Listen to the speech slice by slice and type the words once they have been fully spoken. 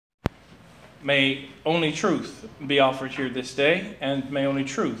May only truth be offered here this day, and may only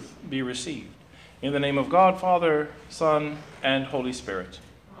truth be received. In the name of God, Father, Son, and Holy Spirit.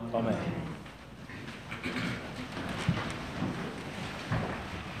 Amen.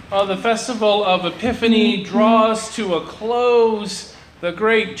 The festival of Epiphany draws to a close the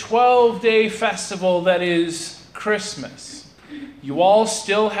great 12-day festival that is Christmas. You all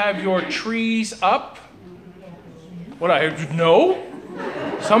still have your trees up? What, I heard no?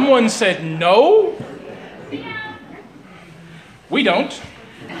 Someone said no? We don't.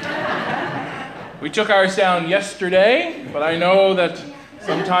 We took ours down yesterday, but I know that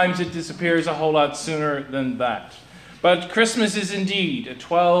sometimes it disappears a whole lot sooner than that. But Christmas is indeed a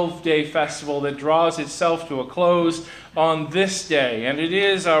 12-day festival that draws itself to a close on this day. And it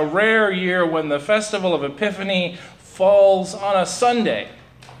is a rare year when the festival of Epiphany falls on a Sunday.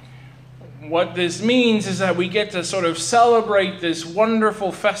 What this means is that we get to sort of celebrate this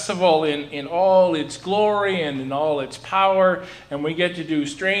wonderful festival in all its glory and in all its power, and we get to do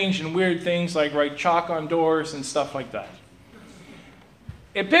strange and weird things like write chalk on doors and stuff like that.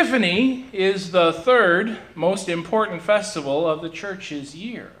 Epiphany is the third most important festival of the church's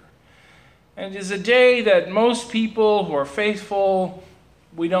year. And it is a day that most people who are faithful,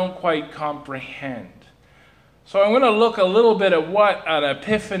 we don't quite comprehend. So I'm going to look a little bit at what an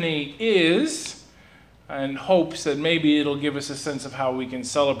epiphany is, in hopes that maybe it'll give us a sense of how we can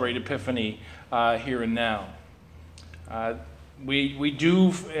celebrate Epiphany here and now. We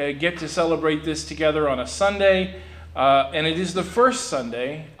do get to celebrate this together on a Sunday, and it is the first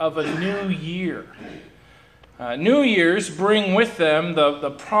Sunday of a new year. New years bring with them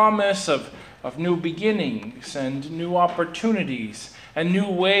the promise of new beginnings and new opportunities and new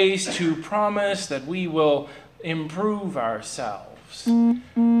ways to promise that we will improve ourselves.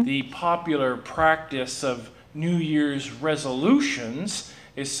 The popular practice of New Year's resolutions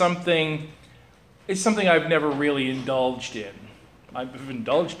is something I've never really indulged in. I've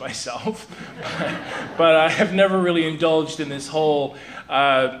indulged myself, but I have never really indulged in this whole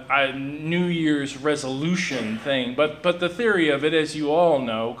New Year's resolution thing. But the theory of it, as you all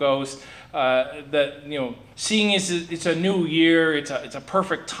know, goes that, seeing as it's a new year, it's a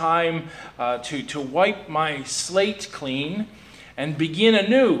perfect time to wipe my slate clean and begin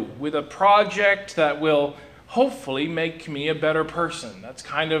anew with a project that will hopefully make me a better person. That's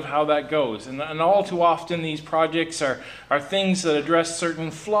kind of how that goes. And all too often these projects are things that address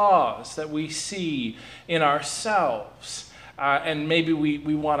certain flaws that we see in ourselves. And maybe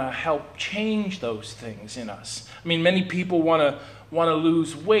we want to help change those things in us. I mean, many people want to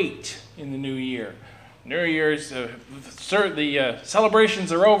lose weight in the new year. New Year's, the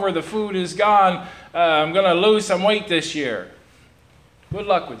celebrations are over, the food is gone, I'm going to lose some weight this year. Good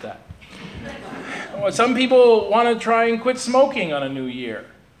luck with that. Some people want to try and quit smoking on a new year.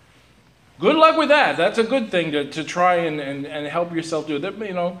 Good luck with that. That's a good thing to try and help yourself do.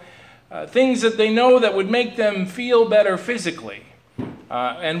 Things that they know that would make them feel better physically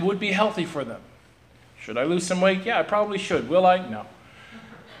and would be healthy for them. Should I lose some weight? Yeah, I probably should. Will I? No.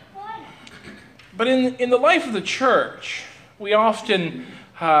 But in the life of the church, we often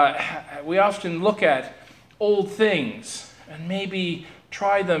look at old things and maybe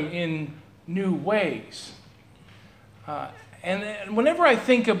try them in new ways. And whenever I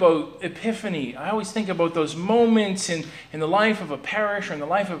think about Epiphany, I always think about those moments in the life of a parish or in the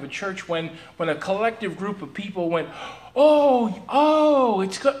life of a church when a collective group of people went,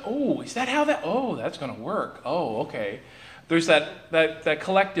 it's good. Oh, is that how that? Oh, that's going to work. Oh, okay. There's that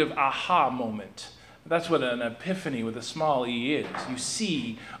collective aha moment. That's what an epiphany with a small e is. You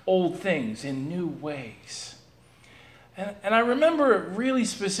see old things in new ways. And I remember really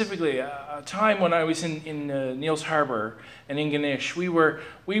specifically a time when I was in Niels Harbor and in Ganesh. We were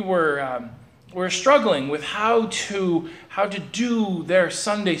struggling with how to do their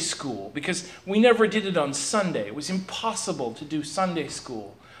Sunday school because we never did it on Sunday. It was impossible to do Sunday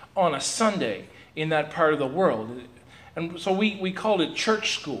school on a Sunday in that part of the world, and so we called it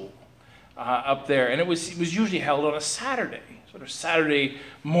church school up there, and it was usually held on a Saturday, sort of Saturday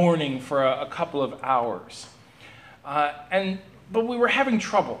morning for a couple of hours. But we were having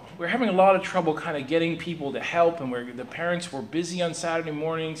trouble. We were having a lot of trouble kind of getting people to help, and the parents were busy on Saturday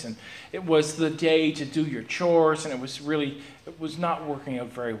mornings, and it was the day to do your chores, and it was not working out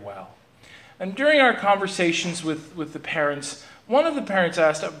very well. And during our conversations with the parents, one of the parents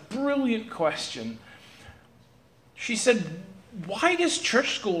asked a brilliant question. She said, "Why does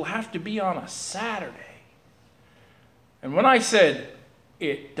church school have to be on a Saturday?" And when I said,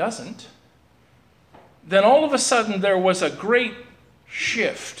 "It doesn't," then all of a sudden there was a great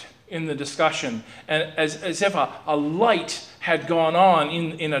shift in the discussion, and as if a light had gone on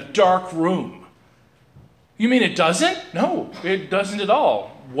in a dark room. You mean it doesn't? No, it doesn't at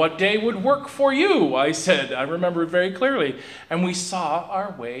all. What day would work for you? I said. I remember it very clearly. And we saw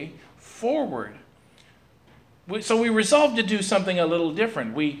our way forward. So we resolved to do something a little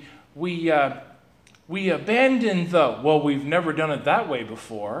different. We abandoned we've never done it that way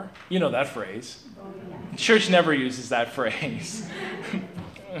before. You know that phrase. Church never uses that phrase.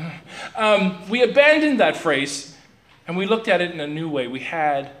 We abandoned that phrase, and we looked at it in a new way. We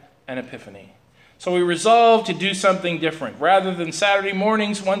had an epiphany. So we resolved to do something different. Rather than Saturday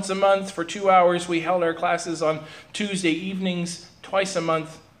mornings once a month for 2 hours, we held our classes on Tuesday evenings twice a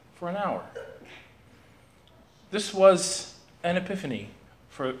month for an hour. This was an epiphany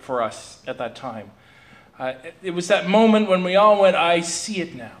for us at that time. It was that moment when we all went, I see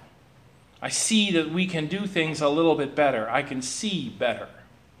it now. I see that we can do things a little bit better. I can see better.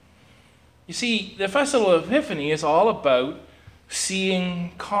 You see, the Festival of Epiphany is all about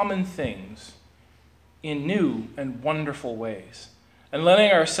seeing common things in new and wonderful ways, and letting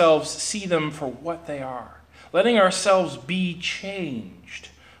ourselves see them for what they are, letting ourselves be changed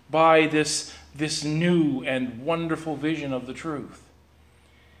by this new and wonderful vision of the truth.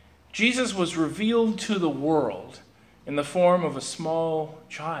 Jesus was revealed to the world in the form of a small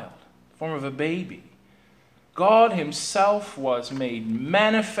child, the form of a baby. God himself was made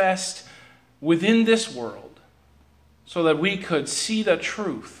manifest within this world so that we could see the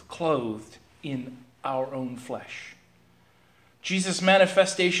truth clothed in our own flesh. Jesus'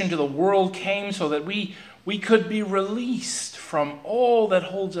 manifestation to the world came so that we could be released from all that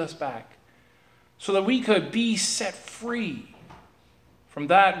holds us back, so that we could be set free from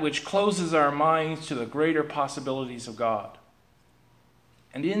that which closes our minds to the greater possibilities of God.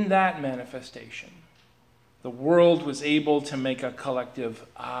 And in that manifestation, the world was able to make a collective,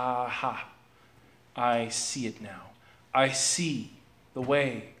 aha, I see it now. I see the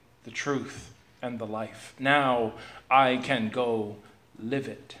way, the truth, and the life. Now I can go live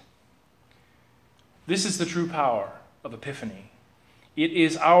it. This is the true power of Epiphany. It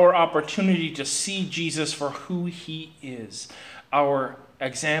is our opportunity to see Jesus for who he is, our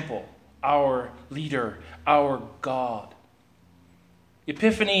example, our leader, our God.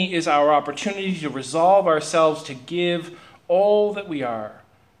 Epiphany is our opportunity to resolve ourselves to give all that we are,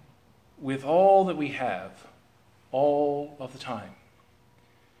 with all that we have, all of the time.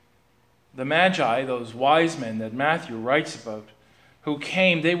 The Magi, those wise men that Matthew writes about, who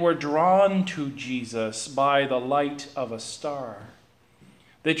came, they were drawn to Jesus by the light of a star.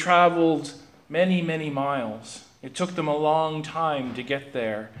 They traveled many, many miles. It took them a long time to get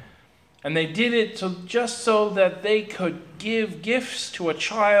there. And they did it just so that they could give gifts to a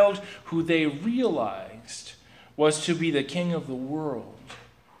child who they realized was to be the king of the world,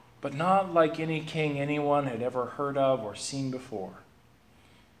 but not like any king anyone had ever heard of or seen before.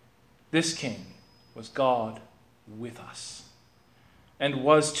 This king was God with us and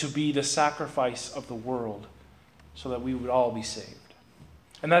was to be the sacrifice of the world so that we would all be saved.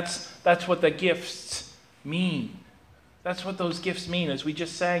 And that's what the gifts mean. That's what those gifts mean, as we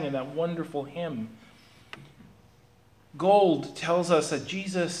just sang in that wonderful hymn. Gold tells us that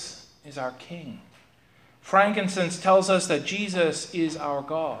Jesus is our king. Frankincense tells us that Jesus is our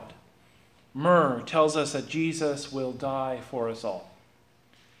God. Myrrh tells us that Jesus will die for us all.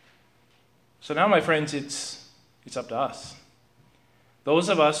 So now, my friends, it's up to us. Those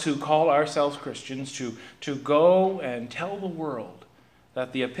of us who call ourselves Christians to go and tell the world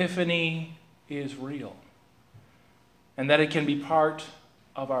that the Epiphany is real and that it can be part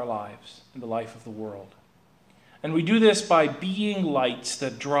of our lives and the life of the world. And we do this by being lights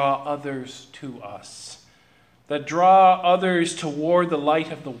that draw others to us, that draw others toward the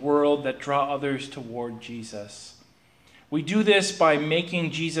light of the world, that draw others toward Jesus. We do this by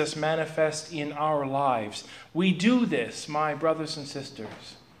making Jesus manifest in our lives. We do this, my brothers and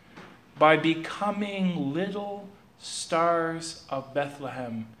sisters, by becoming little stars of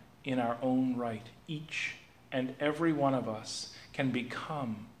Bethlehem in our own right. Each and every one of us can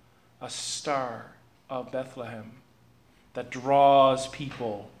become a star of Bethlehem that draws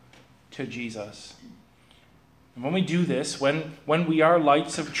people to Jesus. And when we do this, when we are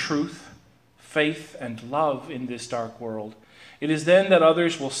lights of truth, faith, and love in this dark world, it is then that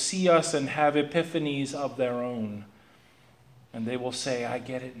others will see us and have epiphanies of their own. And they will say, I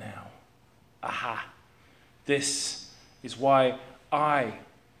get it now. Aha. This is why I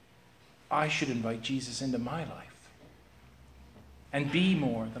should invite Jesus into my life and be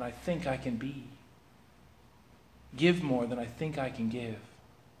more than I think I can be. Give more than I think I can give.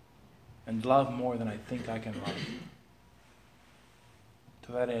 And love more than I think I can love.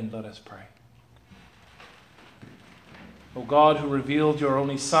 To that end, let us pray. O God, who revealed your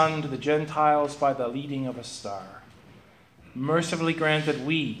only Son to the Gentiles by the leading of a star, mercifully grant that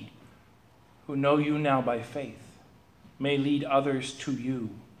we, who know you now by faith, may lead others to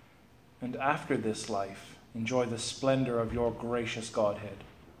you, and after this life enjoy the splendor of your gracious Godhead.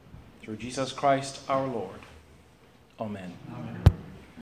 Through Jesus Christ our Lord. Amen. Amen.